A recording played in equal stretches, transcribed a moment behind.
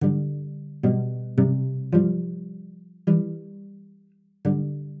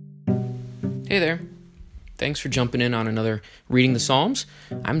Hey there. Thanks for jumping in on another Reading the Psalms.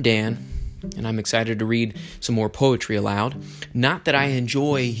 I'm Dan, and I'm excited to read some more poetry aloud. Not that I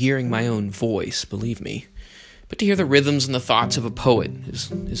enjoy hearing my own voice, believe me, but to hear the rhythms and the thoughts of a poet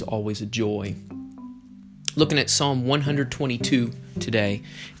is always a joy. Looking at Psalm 122 today.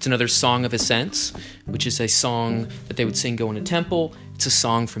 It's another Song of Ascents, which is a song that they would sing going to temple. It's a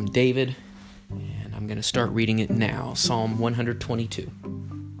song from David, and I'm going to start reading it now. Psalm 122.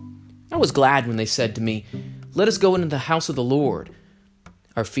 I was glad when they said to me, "Let us go into the house of the Lord.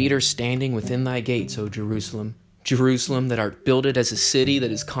 Our feet are standing within thy gates, O Jerusalem. Jerusalem, that art builded as a city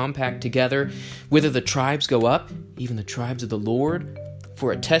that is compact together, whither the tribes go up, even the tribes of the Lord,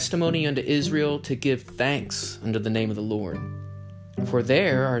 for a testimony unto Israel to give thanks unto the name of the Lord. For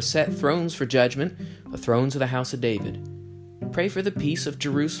there are set thrones for judgment, the thrones of the house of David. Pray for the peace of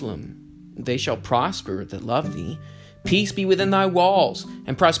Jerusalem. They shall prosper that love thee. Peace be within thy walls,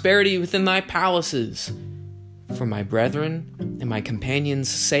 and prosperity within thy palaces. For my brethren and my companions'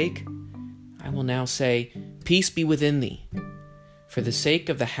 sake, I will now say, peace be within thee. For the sake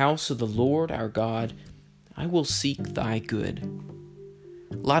of the house of the Lord our God, I will seek thy good."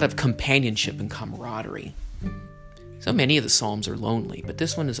 A lot of companionship and camaraderie. So many of the Psalms are lonely, but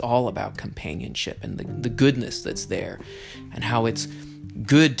this one is all about companionship and the goodness that's there, and how it's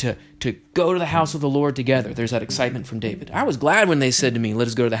good to go to the house of the Lord together. There's that excitement from David. I was glad when they said to me, "Let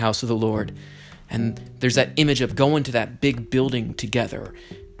us go to the house of the Lord." And there's that image of going to that big building together.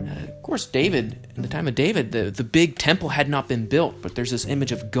 Of course, David, in the time of David, the big temple had not been built, but there's this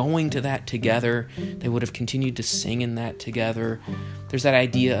image of going to that together. They would have continued to sing in that together. There's that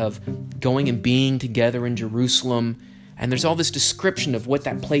idea of going and being together in Jerusalem. And there's all this description of what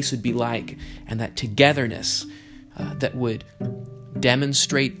that place would be like, and that togetherness that would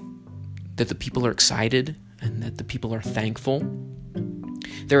demonstrate that the people are excited and that the people are thankful.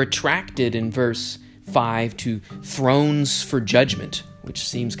 They're attracted in verse 5 to thrones for judgment, which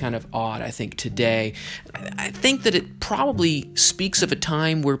seems kind of odd, I think, today. I think that it probably speaks of a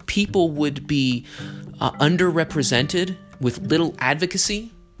time where people would be underrepresented with little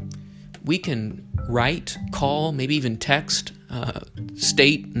advocacy. We can write, call, maybe even text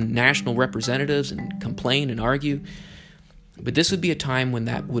state and national representatives and complain and argue. But this would be a time when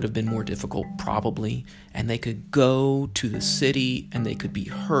that would have been more difficult, probably, and they could go to the city and they could be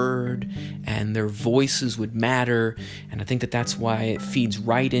heard and their voices would matter. And I think that that's why it feeds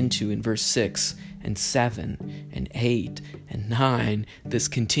right into, in verse 6 and 7 and 8 and 9, this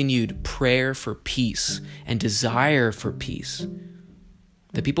continued prayer for peace and desire for peace.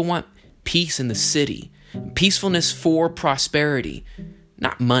 The people want peace in the city, peacefulness for prosperity,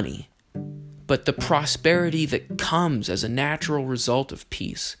 not money, but the prosperity that comes as a natural result of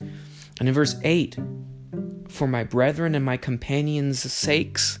peace. And in verse 8, for my brethren and my companions'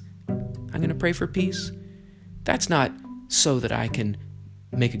 sakes, I'm going to pray for peace. That's not so that I can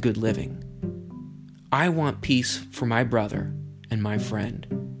make a good living. I want peace for my brother and my friend.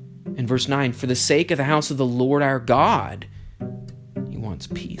 In verse 9, for the sake of the house of the Lord our God, he wants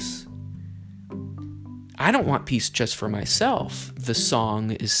peace. I don't want peace just for myself, the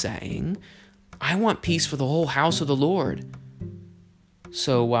song is saying. I want peace for the whole house of the Lord.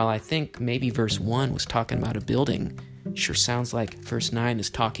 So while I think maybe verse 1 was talking about a building, it sure sounds like verse 9 is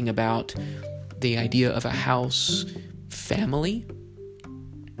talking about the idea of a house, family,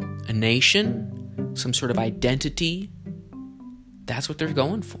 a nation, some sort of identity. That's what they're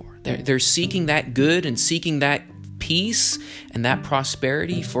going for. They're seeking that good and seeking that peace and that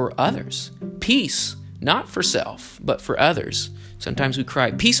prosperity for others. Peace, not for self, but for others. Sometimes we cry,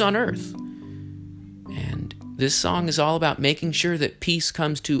 peace on earth. And this song is all about making sure that peace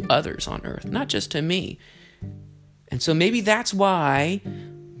comes to others on earth, not just to me. And so maybe that's why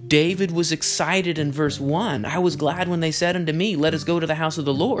David was excited in verse 1. I was glad when they said unto me, "Let us go to the house of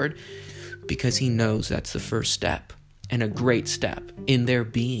the Lord," because he knows that's the first step, and a great step in there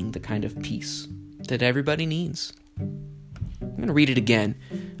being the kind of peace that everybody needs. I'm going to read it again.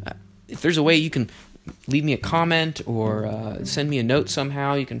 If there's a way you can leave me a comment or send me a note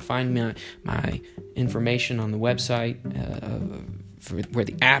somehow, you can find my information on the website for where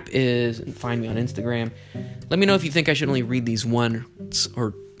the app is, and find me on Instagram. Let me know if you think I should only read these once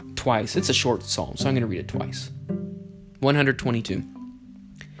or twice. It's a short psalm, so I'm going to read it twice. 122.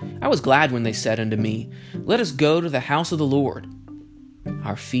 I was glad when they said unto me, "Let us go to the house of the Lord.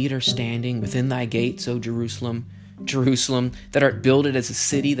 Our feet are standing within thy gates, O Jerusalem. Jerusalem, that art builded as a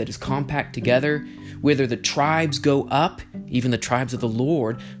city that is compact together, whither the tribes go up, even the tribes of the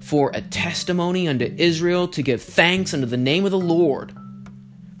Lord, for a testimony unto Israel to give thanks unto the name of the Lord.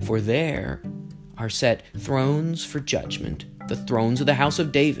 For there are set thrones for judgment, the thrones of the house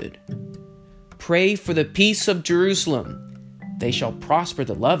of David. pray for the peace of Jerusalem. They shall prosper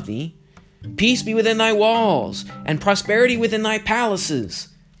that love thee. Peace be within thy walls, and prosperity within thy palaces.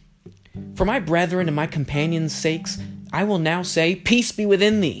 For my brethren and my companions' sakes, I will now say, peace be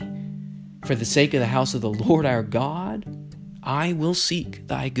within thee. For the sake of the house of the Lord our God, I will seek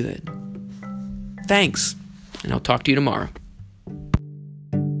thy good. Thanks, and I'll talk to you tomorrow.